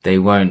 they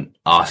won't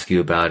ask you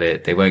about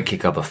it. They won't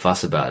kick up a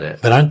fuss about it.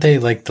 But aren't they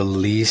the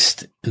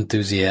least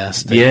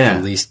enthusiastic? Yeah.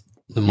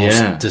 The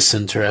most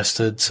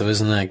disinterested? So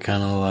isn't that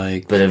kind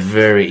of But they're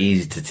very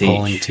easy to teach.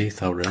 Pulling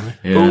teeth. Oh, really?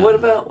 Yeah. But what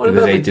about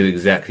they do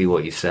exactly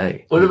what you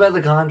say. What about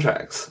the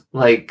contracts?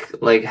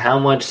 How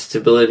much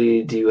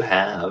stability do you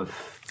have?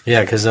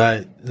 Yeah, because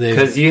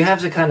you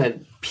have to kind of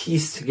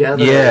piece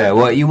together. Yeah,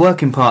 well, you're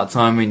working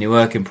part-time and you're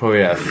working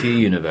probably at a few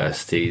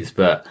universities,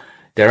 but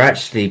they're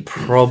actually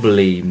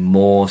probably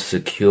more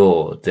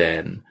secure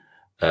than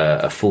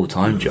a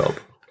full-time job,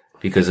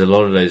 because a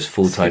lot of those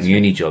full-time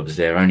uni jobs,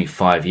 they're only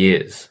 5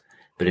 years.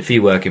 But if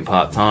you work in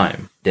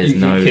part-time, there's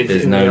no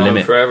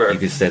limit. Forever. You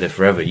could stay there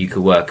forever. You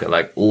could work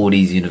at all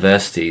these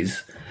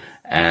universities,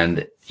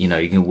 and you know,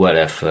 you can work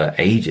there for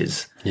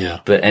ages. Yeah.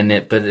 But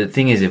the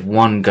thing is, if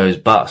one goes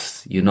bust,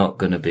 you're not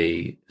going to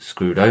be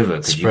screwed over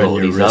because you've got all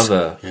these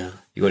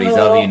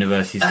other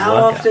universities to How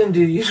work at. often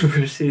do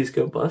universities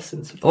go bust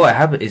in Japan? Oh,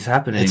 it's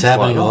happening. It's quite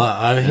happening a lot.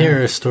 lot. I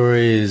hear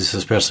stories,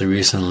 especially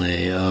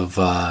recently, of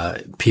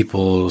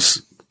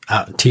people's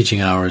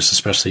teaching hours,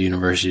 especially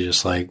university,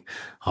 just like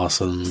all of a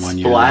sudden 1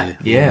 year Splat.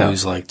 they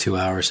lose like 2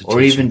 hours of Or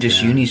teaching. even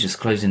just unis just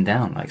closing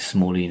down, like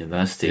smaller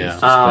universities Yeah.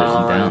 just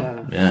closing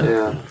down.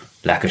 Yeah.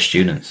 Lack of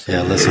students.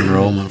 Yeah, less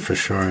enrollment for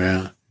sure,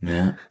 yeah.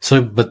 Yeah. So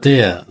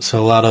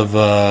a lot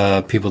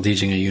of people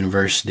teaching at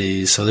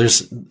universities. So there's,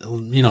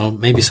 you know,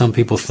 maybe some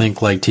people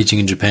think like teaching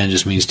in Japan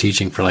just means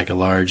teaching for like a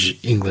large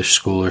English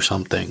school or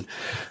something.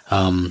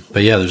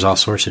 But yeah, there's all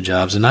sorts of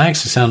jobs. And I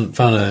actually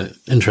found an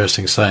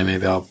interesting site.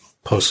 Maybe I'll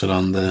post it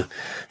on the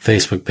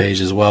Facebook page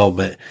as well.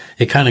 But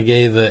it kind of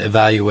gave an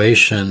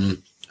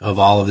evaluation of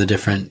all of the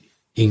different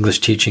English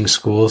teaching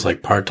schools,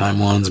 like part-time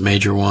ones,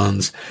 major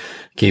ones,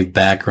 gave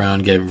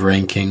background, gave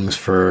rankings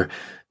for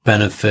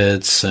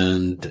benefits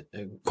and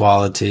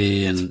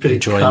quality and Pretty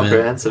enjoyment.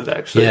 comprehensive,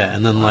 actually. Yeah,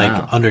 and then like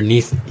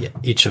underneath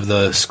each of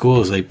the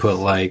schools, they put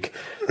like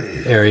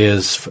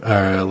areas,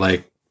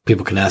 like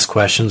people can ask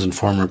questions and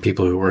former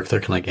people who work there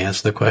can like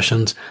answer the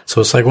questions.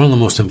 So it's like one of the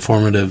most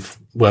informative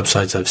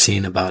websites I've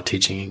seen about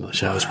teaching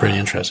English. That was pretty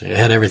interesting. It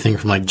had everything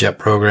from like JET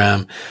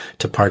program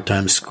to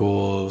part-time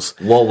schools.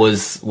 What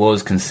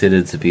was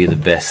considered to be the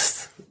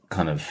best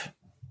kind of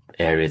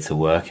area to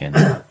work in?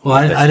 Well,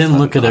 I didn't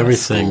look at kind of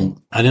everything.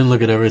 school. I didn't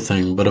look at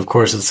everything, but of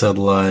course it said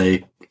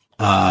like,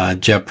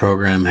 JET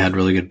program had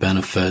really good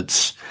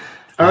benefits.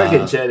 I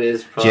reckon Jet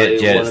is probably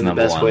Jet one is of the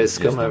number best one. ways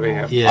to It's come over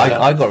number here. one. Yeah.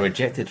 I got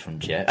rejected from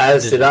Jet.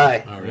 As did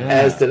I. Oh, really?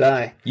 As did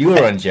I. You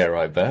were on Jet,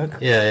 right, Berg?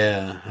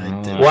 Yeah,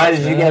 I did. Why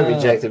did you get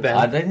rejected,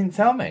 Ben? They didn't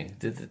tell me.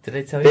 Did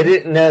they tell They you?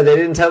 didn't. No, they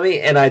didn't tell me,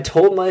 and I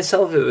told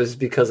myself it was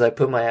because I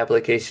put my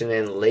application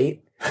in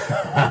late.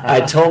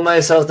 I told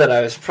myself that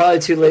I was probably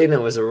too late and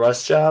it was a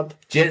rush job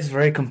Jet's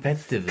very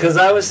competitive. because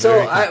I was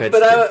Very so.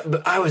 competitive.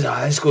 But I was a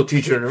high school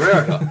teacher in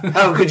America.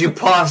 How could you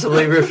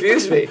possibly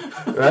refuse me?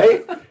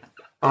 Right?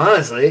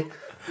 Honestly.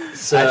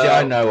 So Actually,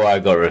 I know why I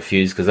got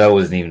refused because I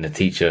wasn't even a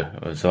teacher.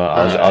 So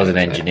I was an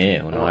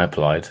engineer when I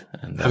applied.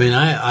 And, I mean,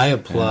 I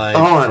applied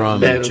Oh,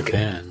 from Ben,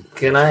 Japan.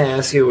 Can I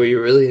ask you, were you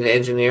really an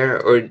engineer,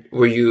 or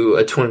were you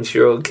a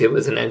 22-year-old kid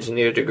with an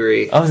engineer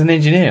degree? I was an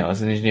engineer. I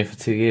was an engineer for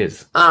 2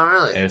 years. Oh,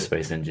 really?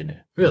 Aerospace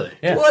engineer. Really?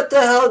 Yeah. What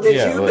the hell did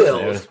Yeah, I you was an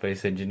build?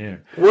 aerospace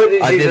engineer. What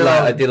did I you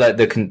did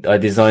build? I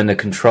designed the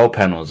control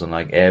panels on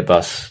like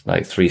Airbus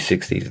like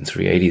 360s and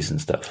 380s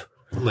and stuff.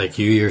 Like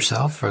you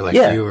yourself, or like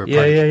Yeah, you were yeah,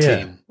 part yeah, of the yeah.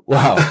 team?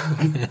 Wow.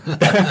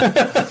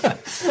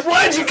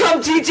 Why'd you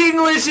come teach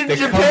English in the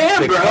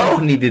Japan, bro?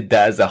 company did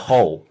that as a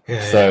whole.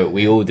 Yeah, So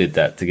we all did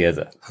that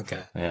together.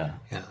 Okay. Yeah.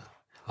 Yeah.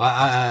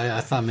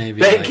 I thought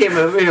maybe. Ben like- came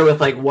over here with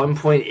like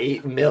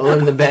 1.8 mil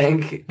in the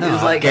bank. He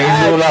was like, Gave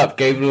it all up.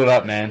 Gave it all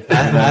up, man.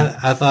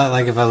 I thought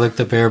like if I looked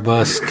up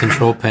Airbus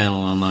control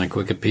panel on like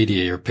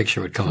Wikipedia, your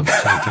picture would come up.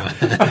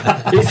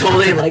 he's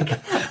holding like,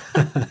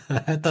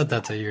 I thought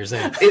that's what you were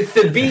saying. it's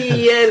the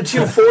BEN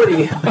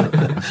 240.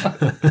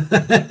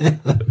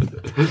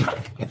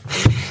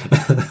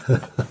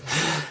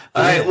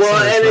 All right,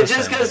 well, and it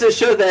just goes to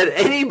show that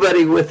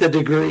anybody with a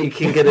degree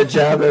can get a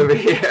job over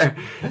here,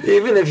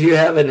 even if you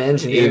have an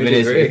engineering Even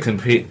if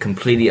degree. it's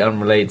completely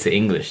unrelated to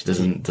English,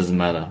 doesn't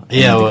matter.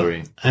 Any Yeah, well,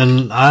 degree.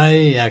 and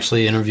I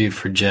actually interviewed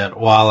for JET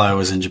while I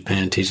was in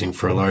Japan teaching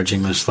for a large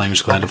English language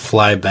school. I had to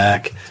fly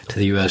back to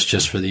the U.S.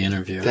 just for the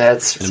interview.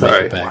 That's And make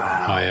sorry. it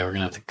back. Oh yeah, we're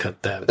gonna have to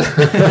cut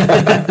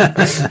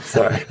that.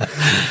 Sorry.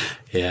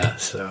 Yeah,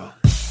 so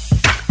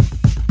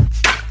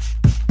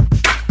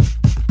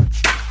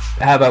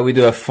How about we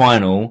do a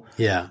final?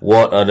 yeah.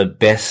 What are the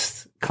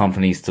best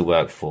companies to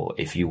work for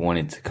if you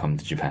wanted to come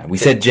to Japan? We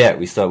said Jet.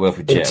 We started off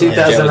with Jet. In right?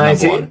 Jet was number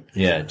 2019? one.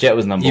 Yeah, Jet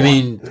was number You one.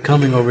 mean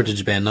coming over to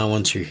Japan, not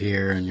once you're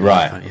here and you're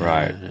Right, yeah,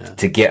 right. yeah.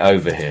 To get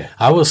over here.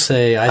 I will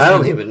say I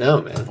don't think, even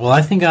know, man. Well,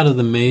 I think out of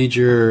the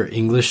major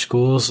English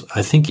schools,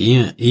 I think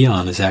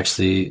Eon is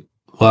actually,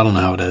 well, I don't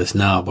know how it is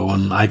now, but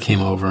when I came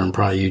over, and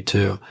probably you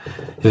too,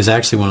 it was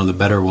actually one of the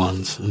better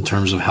ones in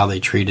terms of how they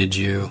treated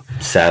you.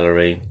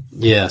 Salary.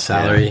 Yeah,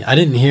 salary. Yeah. I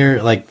didn't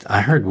hear, like, I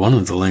heard one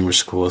of the language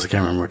schools, I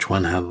can't remember which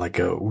one, had like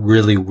a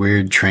really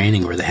weird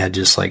training where they had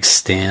just like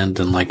stand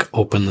and like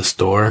open this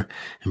door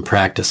and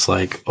practice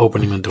like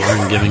opening the door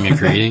and giving a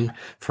greeting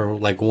for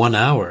like 1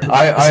 hour.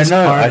 I This is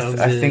know. part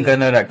I of think I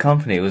know that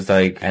company. It was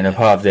like, and a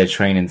part of their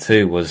training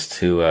too was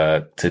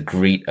to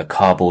greet a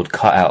cardboard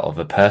cutout of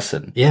a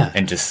person. Yeah.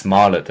 And just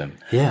smile at them.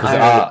 Yeah. 'Cause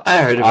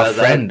I heard our about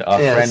that. friend,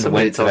 Our Yeah, friend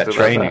somebody went to talked that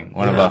about training. that.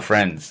 One of Yeah. our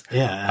friends.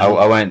 Yeah.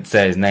 I won't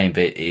say his name,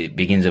 but it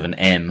begins with an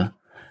M.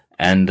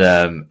 And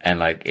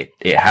like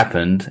it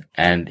happened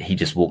and he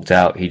just walked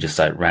out. He just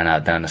like ran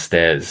out down the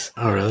stairs.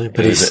 Oh, really?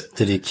 But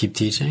did he keep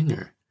teaching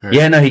or?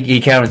 Yeah, no,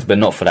 he carried, but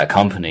not for that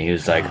company. He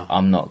was like,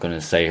 I'm not going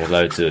to say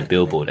hello to a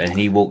billboard. And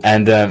he walked,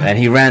 and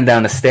he ran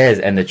down the stairs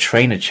and the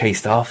trainer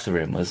chased after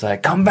him, was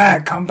like, come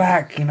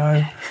back, you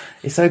know.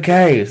 it's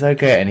okay.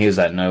 And he was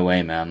like, no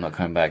way, man, I'm not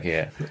coming back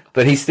here.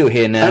 But he's still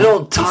here now. I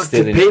don't talk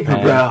to paper,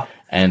 bro.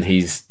 And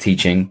he's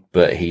teaching,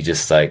 but he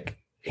just like,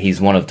 he's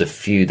one of the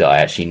few that I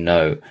actually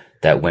know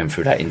that went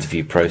through that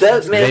interview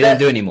process. They don't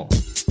do anymore.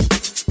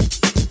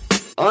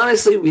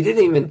 Honestly, we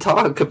didn't even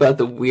talk about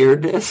the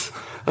weirdness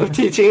of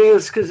teaching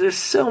English because there's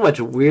so much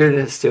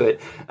weirdness to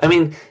it. I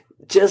mean,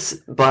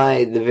 just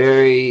by the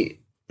very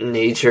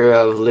nature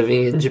of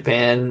living in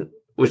Japan,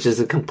 which is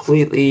a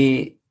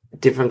completely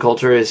different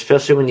culture,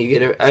 especially when you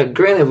get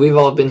granted, we've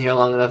all been here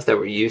long enough that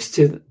we're used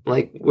to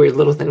like weird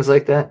little things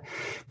like that.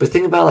 But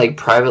think about like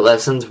private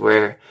lessons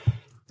where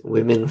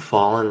women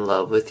fall in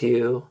love with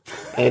you,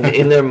 and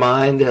in their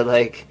mind they're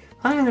like,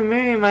 I'm going to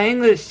marry my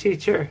English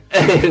teacher.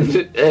 And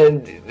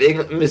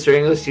Mr.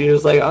 English teacher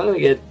was like, I'm going to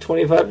get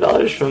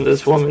 $25 from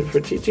this woman for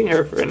teaching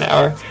her for an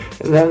hour.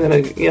 And then I'm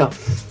going to,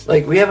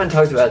 like, we haven't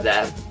talked about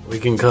that. We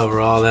can cover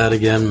all that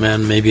again,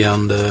 man, maybe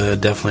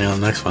definitely on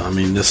the next one. I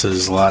mean, this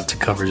is a lot to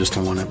cover just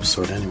in one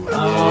episode anyway.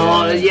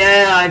 Oh,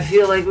 yeah, I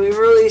feel like we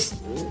really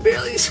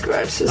barely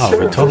scratched the surface.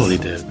 Oh, we totally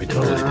did.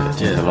 Yeah.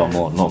 There's a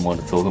lot more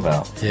to talk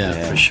about.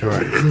 Yeah, for sure.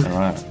 All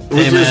right.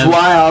 Which is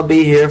why I'll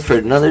be here for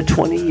another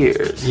 20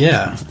 years.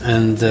 Yeah,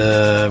 and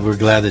we're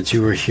glad that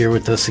you were here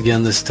with us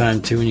again this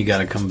time, too, and you got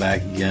to come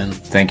back again.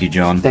 Thank you,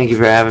 John. Thank you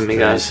for having me,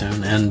 guys. Very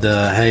soon. And,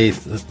 hey,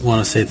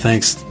 want to say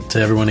thanks to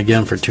everyone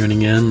again for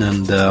tuning in,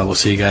 and we'll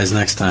see you guys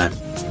next time.